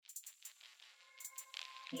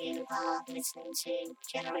You are listening to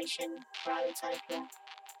Generation Protopia.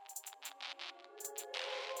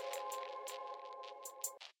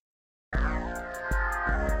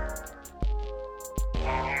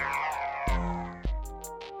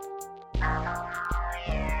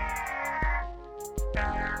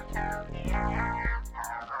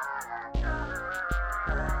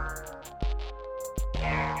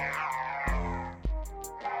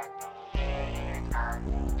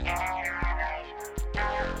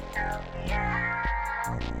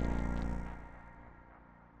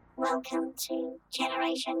 Welcome to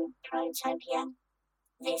Generation Protopia.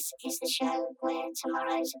 This is the show where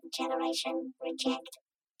tomorrow's generation reject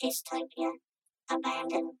dystopia,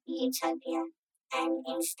 abandon utopia, and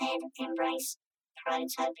instead embrace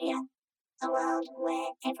protopia, a world where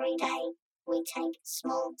every day we take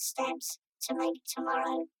small steps to make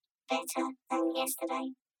tomorrow better than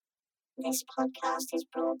yesterday. This podcast is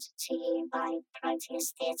brought to you by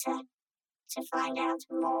Proteus Theatre. To find out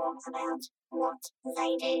more about what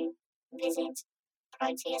they do, visit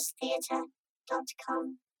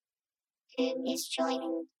proteustheatre.com. Who is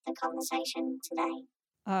joining the conversation today?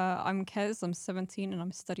 I'm Kez, I'm 17 and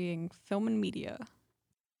I'm studying film and media.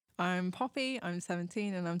 I'm Poppy, I'm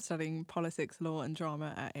 17 and I'm studying politics, law and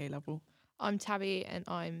drama at A-level. I'm Tabby and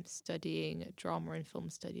I'm studying drama and film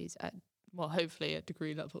studies at, well, hopefully at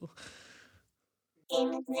degree level.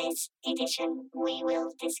 In this edition, we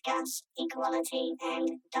will discuss equality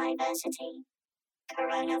and diversity.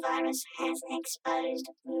 Coronavirus has exposed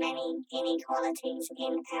many inequalities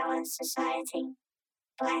in our society.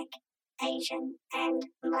 Black, Asian, and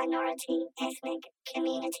minority ethnic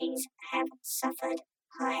communities have suffered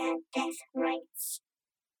higher death rates.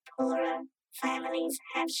 Poorer families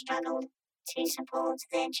have struggled to support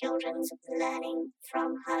their children's learning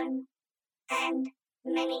from home. And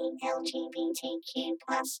many LGBTQ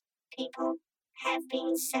plus people have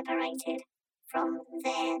been separated from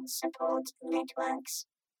their support networks.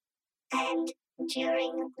 And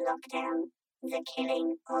during lockdown, the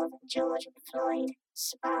killing of George Floyd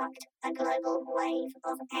sparked a global wave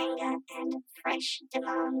of anger and fresh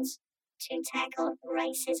demands to tackle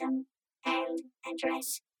racism and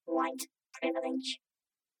address white privilege.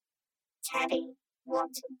 Tabby, what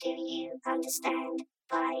do you understand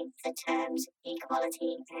by the terms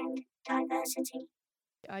equality and diversity?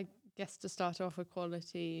 I guess to start off,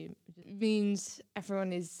 equality means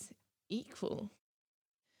everyone is equal.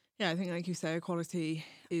 Yeah, I think like you say, equality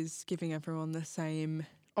is giving everyone the same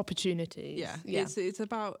Opportunities. Yeah. It's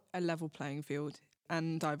about a level playing field,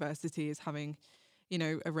 and diversity is having, you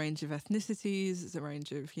know, a range of ethnicities, it's a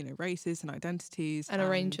range of, you know, races and identities. And a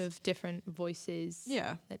range of different voices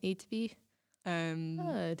that need to be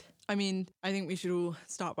heard. I mean, I think we should all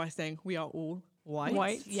start by saying we are all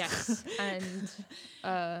white. Yes. And,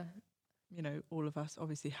 you know, all of us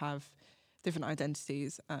obviously have different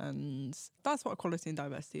identities, and that's what equality and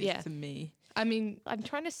diversity is to me. I mean, I'm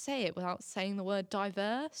trying to say it without saying the word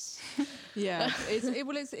diverse. Yeah,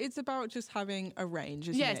 it's about just having a range,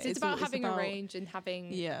 isn't it? Yes, it's about having a range and having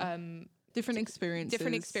different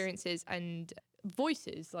experiences and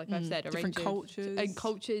voices, like I've said, a different range of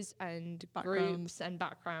cultures and groups and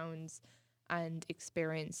backgrounds and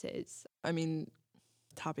experiences. I mean,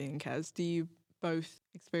 Tabby and Kez, do you both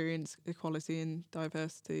experience equality and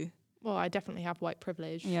diversity? Well, I definitely have white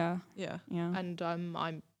privilege. Yeah. And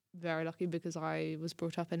I'm very lucky because I was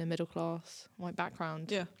brought up in a middle class white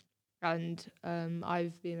background. Yeah. And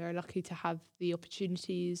I've been very lucky to have the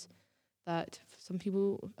opportunities that some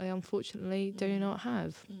people unfortunately do not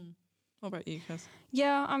have. What about you, Kez?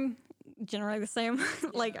 Yeah, I'm generally the same.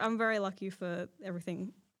 Like, I'm very lucky for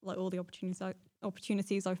everything, like all the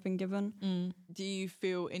opportunities I've been given. Do you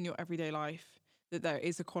feel in your everyday life that there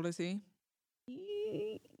is equality?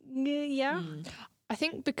 Yeah. I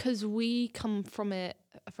think because we come from it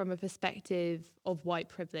from a perspective of white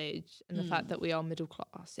privilege and the fact that we are middle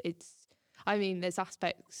class, there's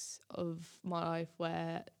aspects of my life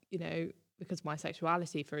where, you know, because of my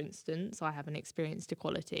sexuality, for instance, I haven't experienced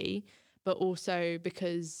equality, but also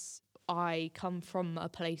because I come from a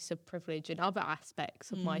place of privilege in other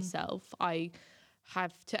aspects of myself, I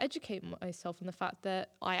have to educate myself on the fact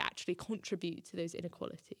that I actually contribute to those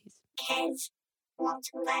inequalities. Kez, what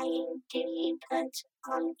value do you put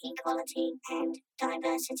on equality and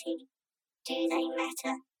diversity? Do they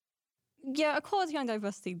matter? Yeah, equality and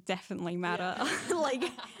diversity definitely matter. Like,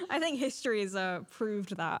 I think history has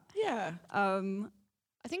proved that. Yeah. I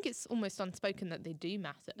think it's almost unspoken that they do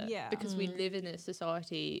matter. Yeah. Because we live in a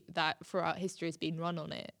society that throughout history has been run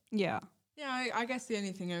on it. Yeah. Yeah, I guess the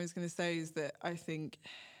only thing I was going to say is that I think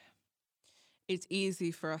it's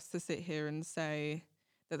easy for us to sit here and say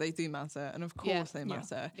that they do matter, and of course they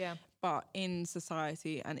matter. Yeah. But in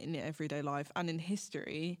society and in everyday life and in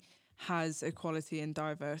history, has equality and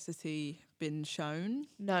diversity been shown?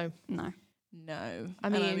 No. No. I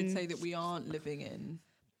and I mean- would say that we aren't living in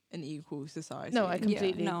an equal society. No, I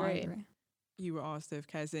completely no, I agree. agree. You were asked of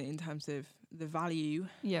Kez in terms of the value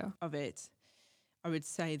Yeah. of it. I would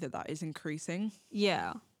say that that is increasing.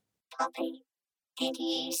 Yeah. Poppy, did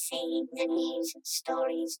you see the news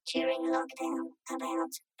stories during lockdown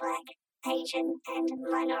about Black, Asian and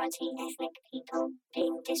minority ethnic people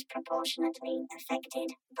being disproportionately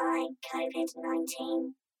affected by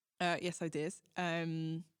COVID-19? Yes, I did.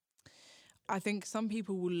 I think some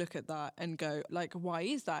people will look at that and go, like, why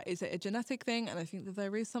is that? Is it a genetic thing? And I think that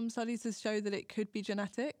there is some studies to show that it could be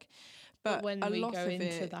genetic. But when a we lot go of into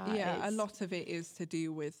it, that, a it's- lot of it is to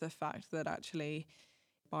do with the fact that actually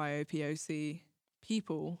BIPOC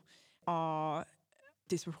people are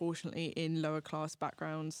disproportionately in lower class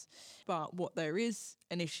backgrounds. But what there is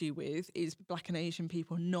an issue with is Black and Asian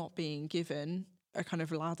people not being given a kind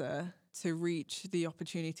of ladder to reach the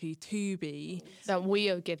opportunity to be, that we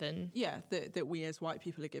are given. that we as white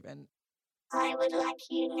people are given. I would like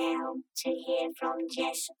you now to hear from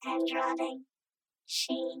Jess Andrade.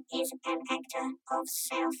 She is an actor of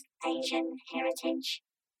South Asian heritage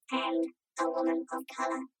and a woman of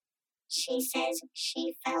colour. She says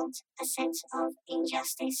she felt a sense of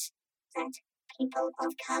injustice, that people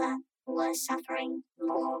of colour were suffering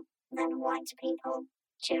more than white people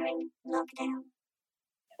during lockdown.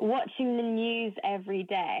 Watching the news every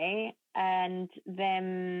day and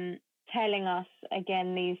them telling us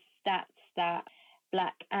again these stats that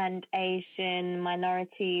Black and Asian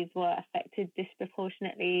minorities were affected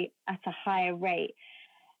disproportionately at a higher rate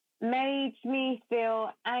made me feel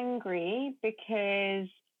angry, because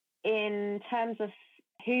in terms of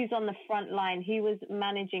who's on the front line, who was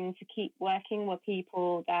managing to keep working were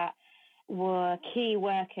people that were key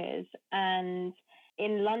workers. And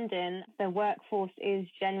in London, the workforce is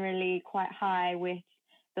generally quite high with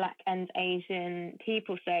Black and Asian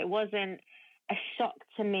people. So it wasn't a shock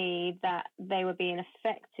to me that they were being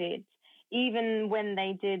affected, even when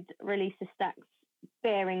they did release the stats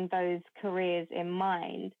bearing those careers in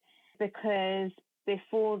mind, because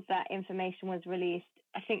before that information was released,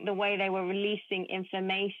 I think the way they were releasing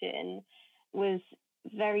information was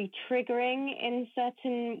very triggering in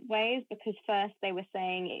certain ways, because first they were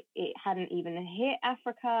saying it hadn't even hit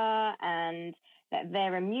Africa and that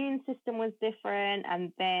their immune system was different.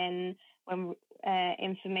 And then when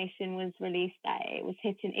information was released that it was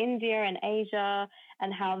hitting India and Asia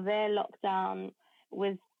and how their lockdown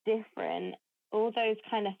was different, all those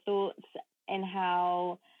kind of thoughts in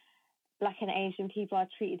how Black and Asian people are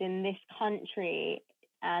treated in this country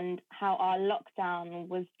and how our lockdown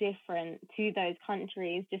was different to those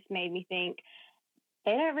countries just made me think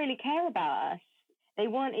they don't really care about us. They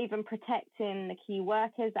weren't even protecting the key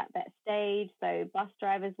workers at that stage. So bus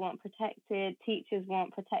drivers weren't protected, teachers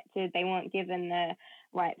weren't protected, they weren't given the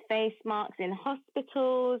right face masks in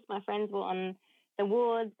hospitals. My friends were on the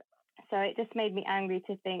wards. So it just made me angry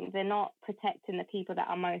to think they're not protecting the people that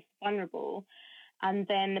are most vulnerable. And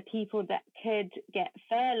then the people that could get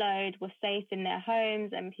furloughed were safe in their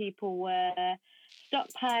homes, and people were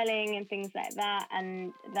stockpiling and things like that.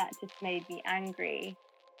 And that just made me angry.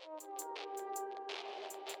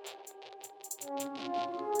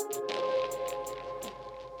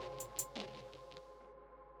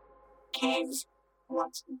 Kez,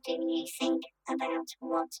 what do you think about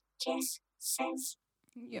what Jess says?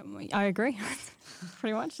 Yeah, I agree.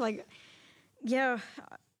 Pretty much. Like, yeah,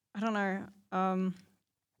 I don't know.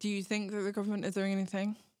 Do you think that the government is doing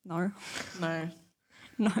anything? No. No.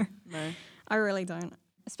 No. No. I really don't.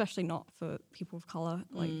 Especially not for people of colour.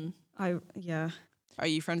 Like, Are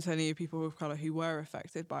you friends with any people of colour who were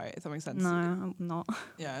affected by it? Does that make sense? No, I'm not.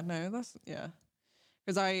 Yeah, no, that's, yeah.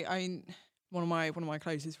 Because one of my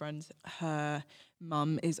closest friends, her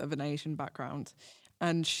mum is of an Asian background,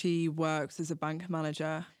 and she works as a bank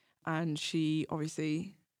manager, and she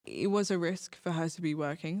obviously, it was a risk for her to be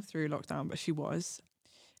working through lockdown, but she was.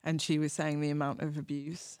 And she was saying the amount of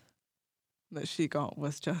abuse that she got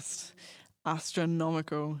was just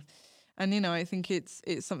astronomical. And, you know, I think it's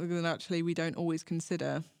something that actually we don't always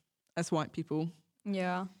consider as white people.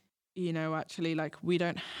 Yeah. You know, actually, like, we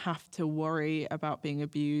don't have to worry about being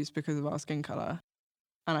abused because of our skin colour.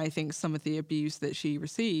 And I think some of the abuse that she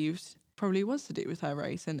received probably was to do with her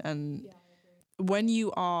race. And when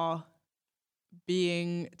you are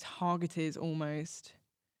being targeted almost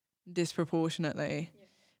disproportionately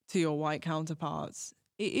to your white counterparts,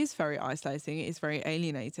 it is very isolating, it is very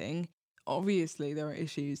alienating. Obviously, there are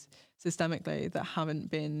issues systemically that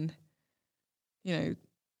haven't been, you know,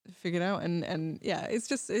 figured out. And yeah, it's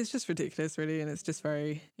just ridiculous, really, and it's just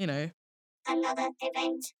very, Another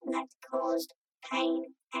event that caused pain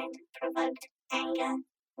and provoked anger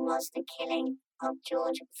was the killing of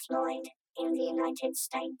George Floyd in the United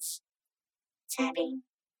States. Tabby,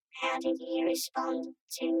 how did you respond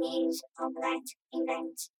to news of that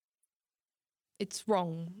event? It's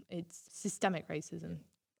wrong. It's systemic racism.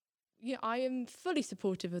 Yeah, I am fully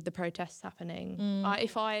supportive of the protests happening.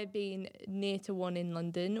 If I had been near to one in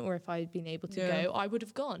London, or if I had been able to go, I would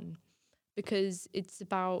have gone, because it's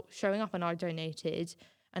about showing up, and I donated,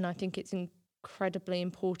 and I think it's incredibly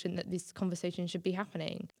important that this conversation should be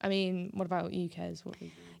happening. I mean, what about you, Kez?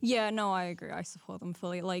 Yeah, no, I agree. I support them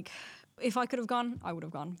fully. Like, if I could have gone, I would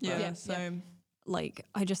have gone. yeah, same. Like,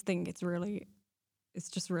 I just think it's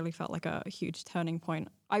just really felt like a huge turning point.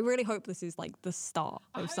 I really hope this is like the start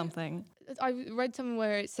of something. I read something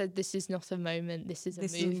where it said this is not a moment, this is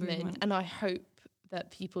a movement. And I hope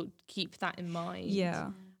that people keep that in mind.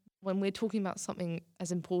 Yeah. When we're talking about something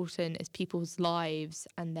as important as people's lives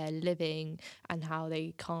and their living, and how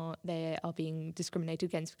they are being discriminated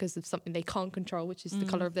against because of something they can't control, which is the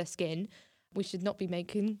colour of their skin, we should not be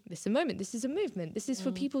making this a moment. This is a movement. This is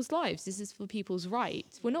for people's lives. This is for people's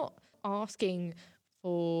rights. We're not asking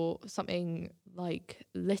for something like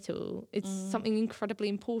little. It's something incredibly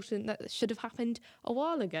important that should have happened a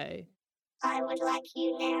while ago. I would like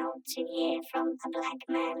you now to hear from a black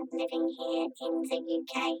man living here in the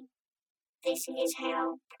UK. This is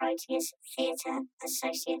how Proteus Theatre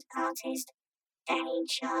Associate Artist Danny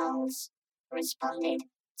Charles responded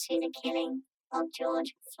to the killing of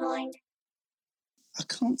George Floyd. I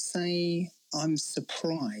can't say I'm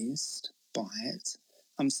surprised by it.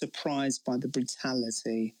 I'm surprised by the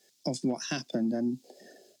brutality of what happened. And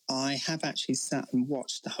I have actually sat and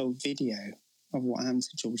watched the whole video of what happened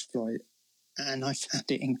to George Floyd. And I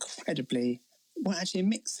found it incredibly, actually a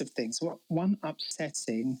mix of things. One,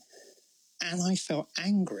 upsetting, and I felt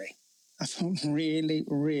angry. I felt really,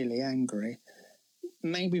 really angry.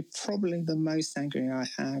 Maybe probably the most angry I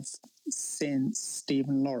have since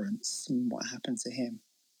Stephen Lawrence and what happened to him.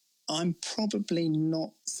 I'm probably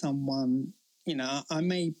not someone, I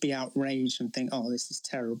may be outraged and think, oh, this is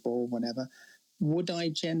terrible, whatever. Would I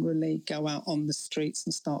generally go out on the streets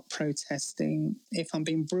and start protesting? If I'm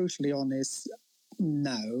being brutally honest,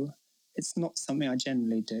 no. It's not something I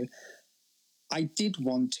generally do. I did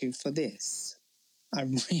want to for this. I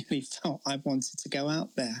really felt I wanted to go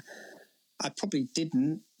out there. I probably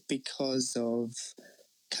didn't because of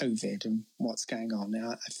COVID and what's going on.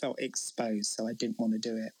 I felt exposed, so I didn't want to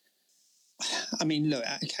do it. I mean, look,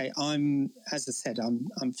 okay, as I said, I'm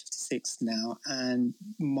 56 now, and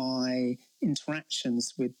my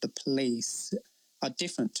interactions with the police are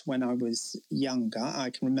different to when I was younger. I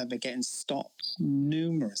can remember getting stopped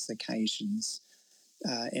numerous occasions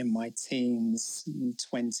in my teens and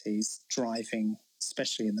 20s, driving,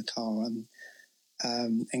 especially in the car,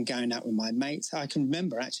 and going out with my mates. I can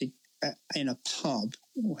remember actually in a pub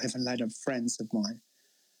with a load of friends of mine.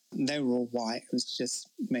 They were all white. It was just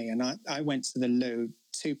me. And I went to the loo.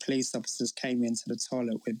 2 police officers came into the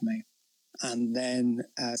toilet with me and then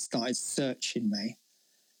started searching me.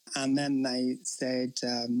 And then they said,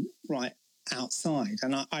 right, outside.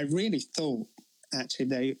 And I really thought, actually,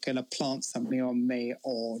 they were going to plant something on me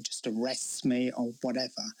or just arrest me or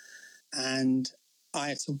whatever. And I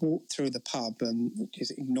had to walk through the pub and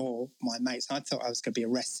just ignore my mates. I thought I was going to be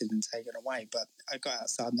arrested and taken away, but I got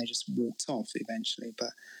outside and they just walked off eventually. But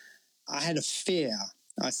I had a fear,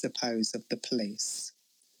 I suppose, of the police.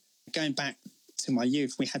 Going back to my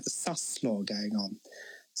youth, we had the sus law going on.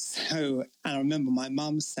 So I remember my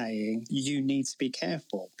mum saying, you need to be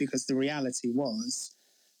careful, because the reality was,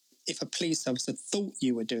 if a police officer thought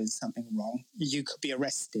you were doing something wrong, you could be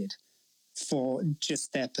arrested for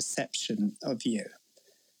just their perception of you.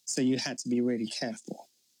 So you had to be really careful.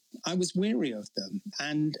 I was weary of them,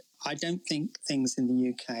 and I don't think things in the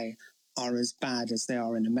UK are as bad as they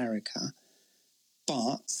are in America.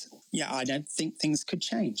 But, yeah, I don't think things could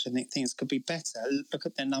change. I think things could be better. Look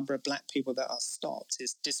at the number of black people that are stopped.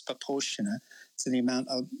 It's disproportionate to the amount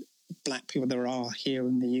of black people there are here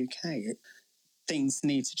in the UK. Things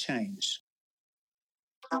need to change.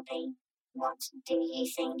 Poppy, what do you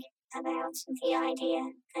think about the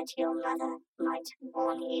idea that your mother might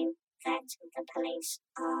warn you that the police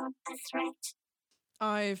are a threat?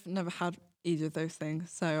 I've never had either of those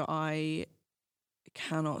things, so I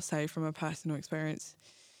cannot say from a personal experience.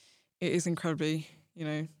 It is incredibly,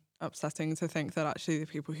 upsetting to think that actually the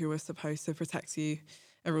people who are supposed to protect you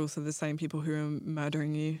are also the same people who are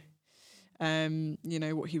murdering you.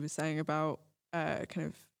 What he was saying about kind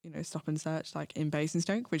of stop and search, like in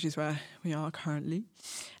Basingstoke, which is where we are currently,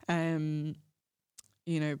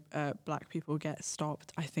 black people get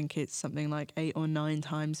stopped. I think it's something like 8 or 9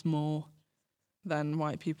 times more than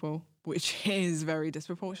white people, which is very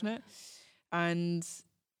disproportionate. And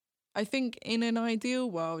I think in an ideal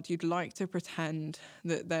world, you'd like to pretend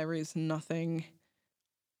that there is nothing,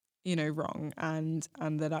 wrong, and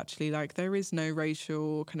that actually, like, there is no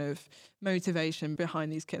racial kind of motivation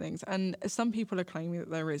behind these killings. And some people are claiming that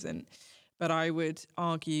there isn't. But I would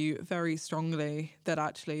argue very strongly that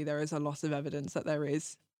actually there is a lot of evidence that there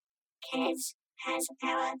is. Kids, has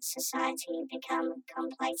our society become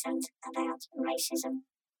complacent about racism?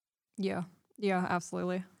 Yeah,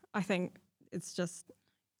 absolutely. I think it's just,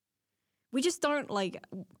 we just don't like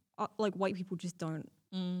white people just don't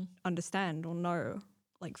understand or know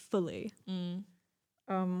like fully.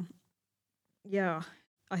 Yeah,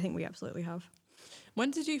 I think we absolutely have. When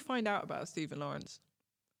did you find out about Stephen Lawrence?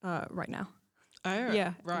 Right now. Oh,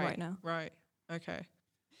 Yeah, right now. Right. Okay.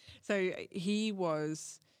 So he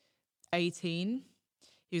was 18.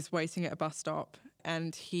 He was waiting at a bus stop,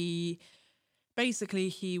 and he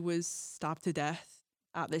was stabbed to death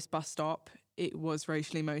at this bus stop. It was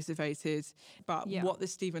racially motivated. But what the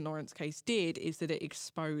Stephen Lawrence case did is that it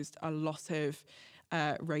exposed a lot of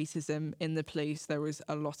racism in the police. There was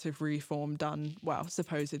a lot of reform done, well,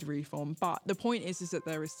 supposed reform. But the point is that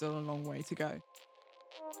there is still a long way to go.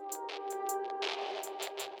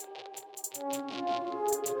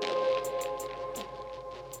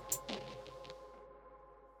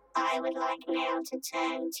 I would like now to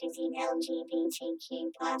turn to the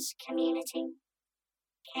LGBTQ plus community.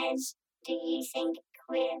 Kez, do you think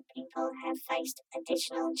queer people have faced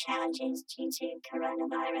additional challenges due to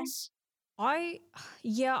coronavirus? I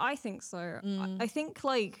think so. I think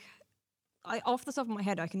off the top of my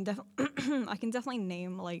head, I can definitely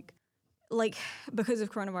name like because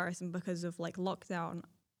of coronavirus and because of like lockdown,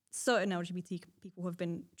 certain LGBT people have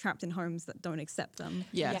been trapped in homes that don't accept them.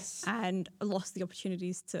 Yes. And lost the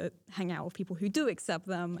opportunities to hang out with people who do accept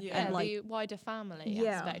them. Yeah, and like the wider family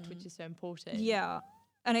aspect, which is so important. Yeah.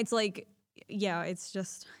 And it's like, it's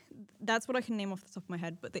just, that's what I can name off the top of my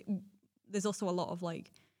head. But there's also a lot of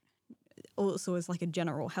like, also as like a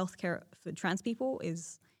general healthcare for trans people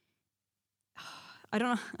is, I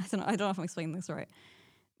don't know if I'm explaining this right,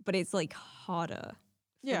 but it's like harder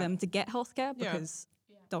for them to get healthcare because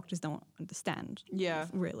doctors don't understand. Yeah.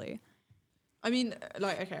 Really. I mean,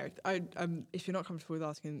 like, okay, if you're not comfortable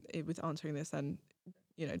with answering this, then,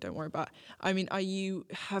 don't worry about it. I mean,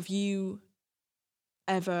 have you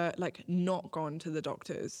ever like not gone to the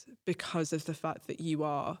doctors because of the fact that you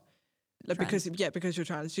are like, because you're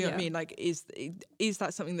trans? Do you know what I mean? Like, is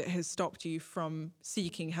that something that has stopped you from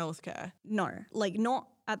seeking healthcare? No, like not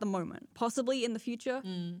at the moment. Possibly in the future,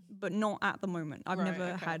 but not at the moment. I've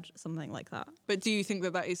never had something like that. But do you think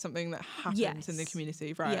that is something that happens in the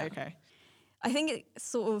community? Right. Yeah. Okay. I think it's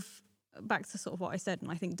sort of back to sort of what I said,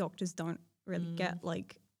 and I think doctors don't really get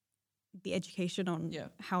like the education on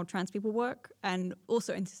how trans people work and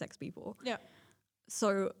also intersex people. Yeah.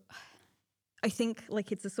 So I think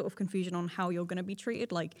like it's a sort of confusion on how you're going to be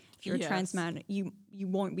treated. Like if you're a trans man, you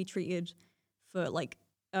won't be treated for like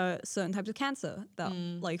certain types of cancer that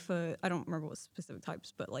like for, I don't remember what specific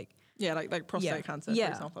types, but like like prostate cancer, for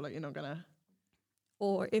example. Like you're not gonna.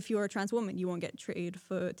 Or if you're a trans woman, you won't get treated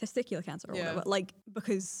for testicular cancer or whatever. Like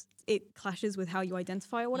because it clashes with how you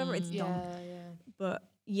identify or whatever. It's dumb. But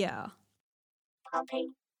yeah. Poppy,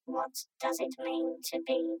 what does it mean to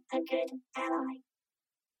be a good ally?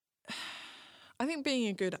 I think being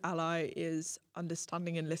a good ally is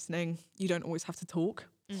understanding and listening. You don't always have to talk.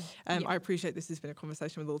 I appreciate this has been a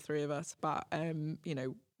conversation with all three of us, but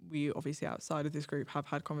we obviously outside of this group have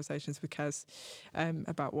had conversations with Kez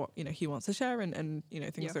about what he wants to share and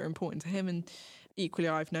things that are important to him. And equally,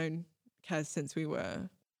 I've known Kez since we were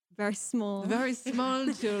very small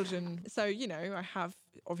children. So I have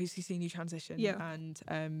obviously seen you transition.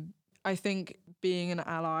 And I think being an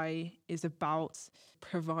ally is about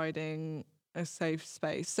providing a safe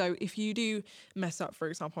space. So if you do mess up, for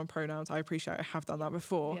example, on pronouns, I appreciate I have done that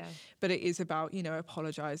before, but it is about,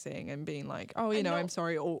 apologizing and being like, oh, I'm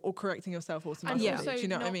sorry, or correcting yourself automatically. And also do you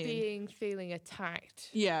know what I mean? feeling attacked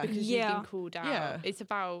because you've been called out. Yeah. It's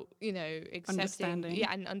about, accepting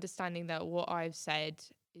and understanding that what I've said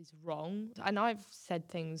is wrong. And I've said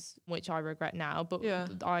things which I regret now, but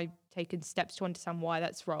I've taken steps to understand why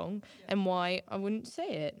that's wrong and why I wouldn't say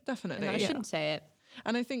it. Definitely. And I shouldn't say it.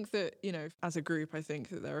 And I think that, you know, as a group, I think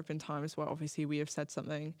that there have been times where obviously we have said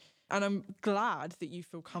something, and I'm glad that you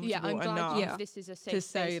feel comfortable I'm glad enough this is a safe to space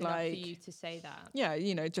say, enough like, for you to say that. Yeah,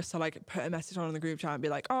 you know, just to like put a message on the group chat and be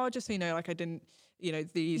like, oh, just so you know, like I didn't, you know,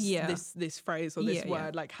 this phrase or this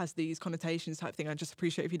word like has these connotations type thing. I just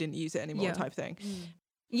appreciate if you didn't use it anymore type thing.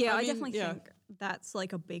 Yeah, I definitely think that's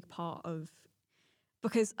like a big part of,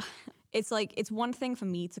 because it's like, it's one thing for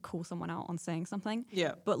me to call someone out on saying something.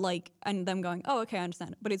 Yeah. But like, and them going, oh, okay, I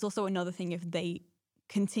understand. But it's also another thing if they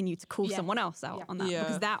continue to call someone else out on that. Yeah.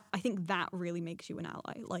 Because that, I think that really makes you an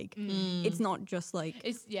ally. Like, it's not just like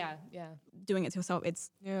It's, doing it to yourself.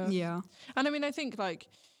 It's, And I mean, I think like,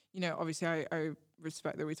 you know, obviously I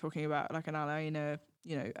respect that we're talking about like an ally in a,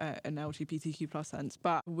 you know, an LGBTQ plus sense.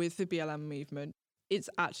 But with the BLM movement, it's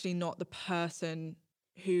actually not the person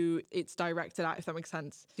who it's directed at, if that makes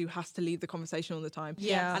sense, who has to lead the conversation all the time.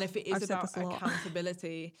 Yeah. And if it is I've said about this a lot.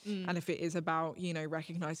 accountability and if it is about, you know,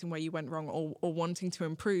 recognizing where you went wrong or wanting to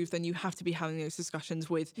improve, then you have to be having those discussions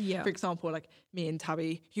with, for example, like me and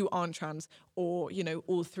Tabby, who aren't trans, or, you know,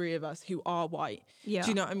 all three of us who are white. Yeah. Do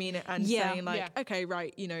you know what I mean? And saying like, okay,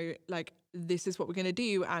 right, you know, like this is what we're going to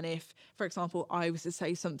do. And if, for example, I was to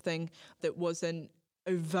say something that wasn't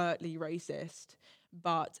overtly racist,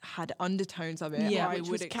 but had undertones of it, I which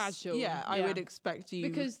would was casual. I would expect you,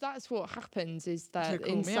 because that's what happens is that call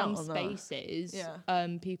in me some out on that. spaces,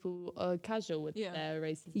 people are casual with their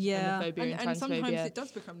racism, homophobia, and and sometimes transphobia. it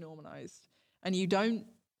does become normalized, and you don't,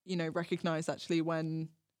 you know, recognize actually when,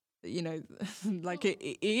 you know, like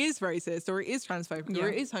it is racist or it is transphobic or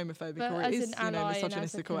it is homophobic but or as it is, an you know, ally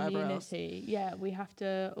misogynistic and or as a whatever else. community, we have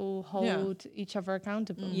to all hold each other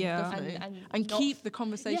accountable. Definitely. And not keep the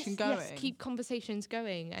conversation going. Yes, keep conversations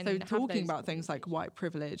going. And So have talking those about things like white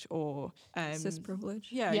privilege or cis privilege.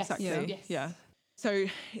 Yeah, Yes. exactly. Yes. So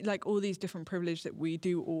like all these different privilege that we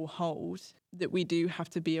do all hold, that we do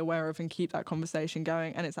have to be aware of and keep that conversation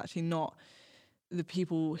going. And it's actually not the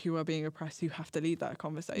people who are being oppressed who have to lead that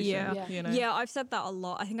conversation. You know? Yeah, I've said that a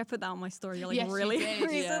lot. I think I put that on my story like Yes, you really did,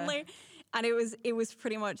 recently. And it was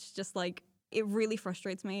pretty much just like, it really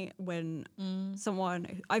frustrates me when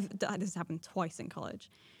someone, this has happened twice in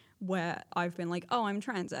college, where I've been like, oh, I'm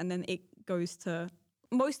trans. And then it goes to,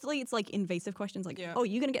 mostly it's like invasive questions like, oh,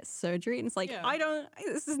 you're going to get surgery? And it's like,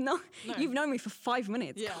 this is not, you've known me for 5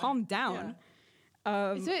 minutes. Calm down.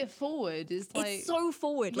 It's a bit forward. It's like, it's so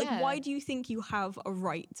forward. Like, why do you think you have a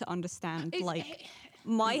right to understand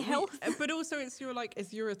my health? But also it's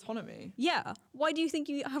your autonomy. Yeah. Why do you think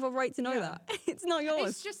you have a right to know that? It's not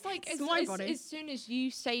yours. It's just like, it's my body. As soon as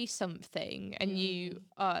you say something and you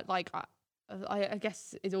I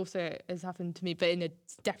guess it also has happened to me, but in a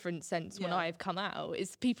different sense when I've come out,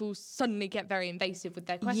 is people suddenly get very invasive with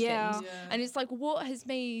their questions. And it's like, what has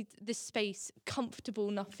made this space comfortable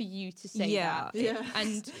enough for you to say that?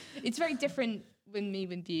 And it's very different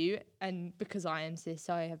with you, and because I am cis,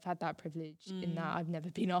 I have had that privilege in that I've never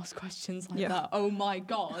been asked questions like that. Oh my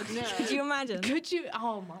God. Could you imagine? Could you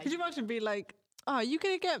imagine being like, oh, are you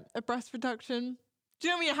going to get a breast reduction? Do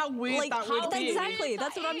you know what I mean? How weird that would be? Exactly.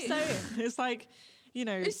 That's what I'm saying. It's like, you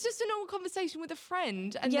know, it's just a normal conversation with a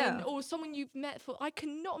friend, and then or someone you've met for. I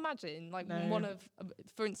cannot imagine one of,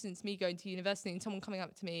 for instance, me going to university and someone coming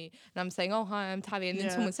up to me and I'm saying, "Oh, hi, I'm Tabby," and then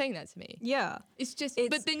someone saying that to me. Yeah, it's just.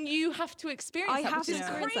 But then you have to experience that, which is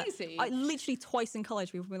crazy. I literally twice in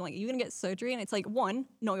college, people have been like, "You're gonna get surgery," and it's like, one,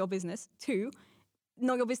 not your business. Two,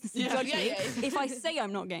 not your business to judge me if I say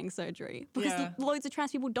I'm not getting surgery, because loads of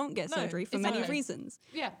trans people don't get surgery for many reasons.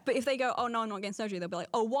 But if they go, oh no, I'm not getting surgery, they'll be like,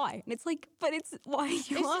 oh, why? And it's like, but it's why are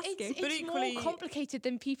you asking? It's equally more complicated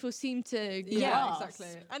than people seem to grasp.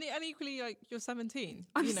 Exactly. And equally, like, you're 17.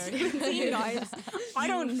 I'm 17, guys. I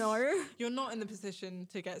don't know. You're not in the position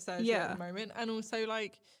to get surgery at the moment, and also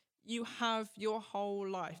like, you have your whole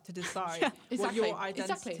life to decide what your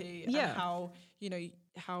identity and how, you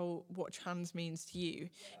know, what trans means to you,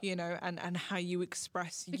 you know, and how you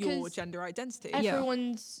express your gender identity.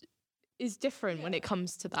 Everyone's is different when it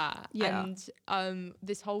comes to that. And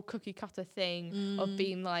this whole cookie cutter thing of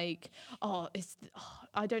being like,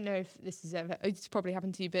 I don't know if this is ever, it's probably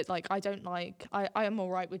happened to you, but like, I am all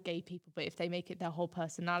right with gay people, but if they make it their whole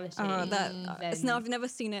personality. I've never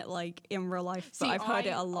seen it like in real life, but I've heard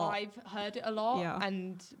it a lot. I've heard it a lot,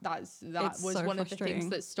 and that was one of the things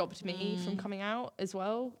that stopped me from coming out as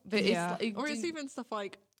well. But it's even stuff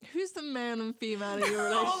like, who's the male and female in your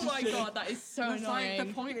relationship? Oh my God, that is so annoying. Like,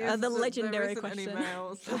 the point is the legendary question. Any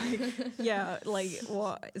males.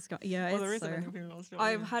 What is going? There isn't any females.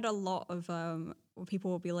 I've had a lot of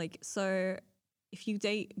people will be like, so if you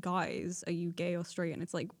date guys, are you gay or straight? And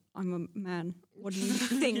it's like, I'm a man. What do you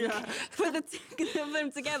think? Put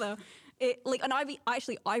them together. It like, and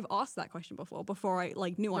I've asked that question before I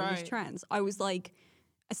like knew I was trans. I was like,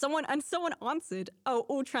 someone answered, "Oh,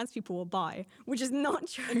 all trans people are bi," which is not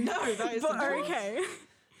true. No, that is but not true. okay.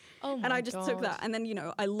 Oh my And I just took that, and then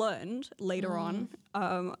I learned later on.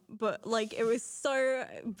 But like, it was so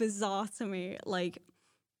bizarre to me. Like,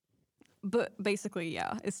 but basically,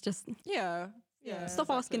 yeah, it's just Yeah. stop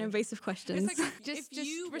asking invasive questions. It's like, Just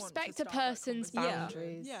you want to respect a start that person's conversation-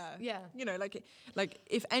 boundaries. Yeah. You know, like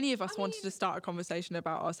if any of us wanted to start a conversation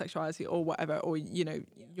about our sexuality or whatever, or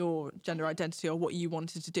your gender identity or what you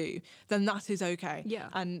wanted to do, then that is okay. Yeah.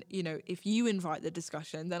 And if you invite the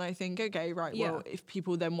discussion, then I think okay, right. Yeah. Well, if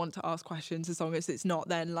people then want to ask questions, as long as it's not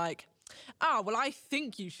then like, well, I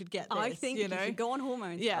think you should get this. I think you should go on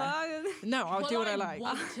hormones. Yeah. No, I'll do what I like.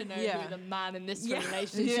 want to know Yeah. who the man in this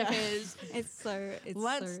relationship is.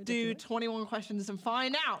 Let's do 21 questions and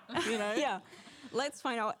find out. Yeah. Let's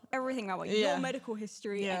find out everything about your medical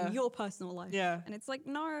history and your personal life. Yeah. And it's like,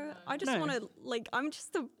 no, I just want to, like, I'm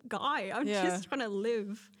just a guy. I'm just trying to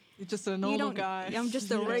live. You're just a normal guy. I'm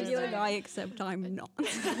just a regular guy, except I'm not.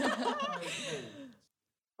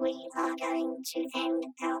 We are going to end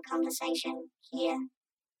our conversation here.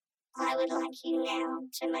 I would like you now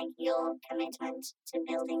to make your commitment to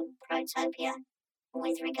building Protopia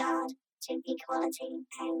with regard to equality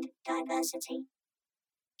and diversity.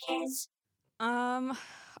 Kez.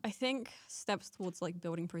 I think steps towards like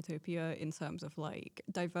building Protopia in terms of like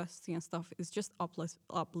diversity and stuff is just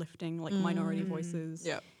uplifting like minority voices.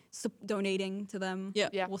 Yeah. Donating to them.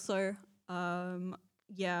 Yeah. Also,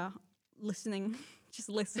 listening. Just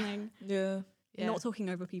listening. Yeah. Not talking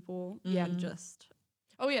over people. Yeah. And just.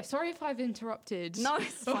 Oh yeah, sorry if I've interrupted. No,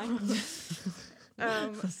 it's fine.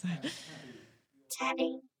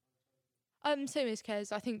 Tabby. Same as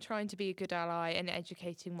Kez. I think trying to be a good ally and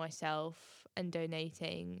educating myself and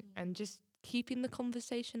donating and just keeping the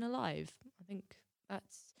conversation alive. I think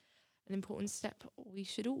that's an important step we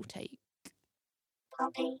should all take.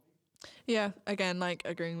 Poppy. Yeah, again, like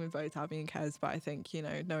agreeing with both Abby and Kez, but I think,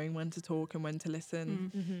 knowing when to talk and when to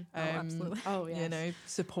listen. Absolutely. Oh, yes.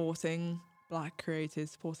 Supporting Black creators,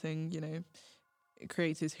 supporting,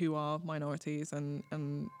 creators who are minorities and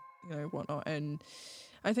whatnot. And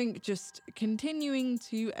I think just continuing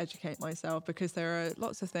to educate myself because there are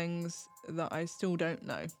lots of things that I still don't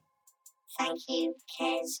know. Thank you,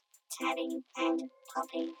 Kez, Tabby, and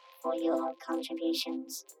Poppy for your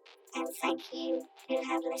contributions. And thank you who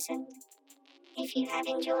have listened. If you have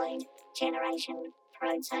enjoyed Generation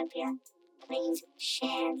Protopia, please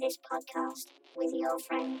share this podcast with your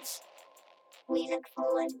friends. We look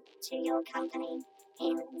forward to your company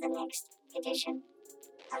in the next edition.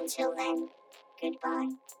 Until then, goodbye.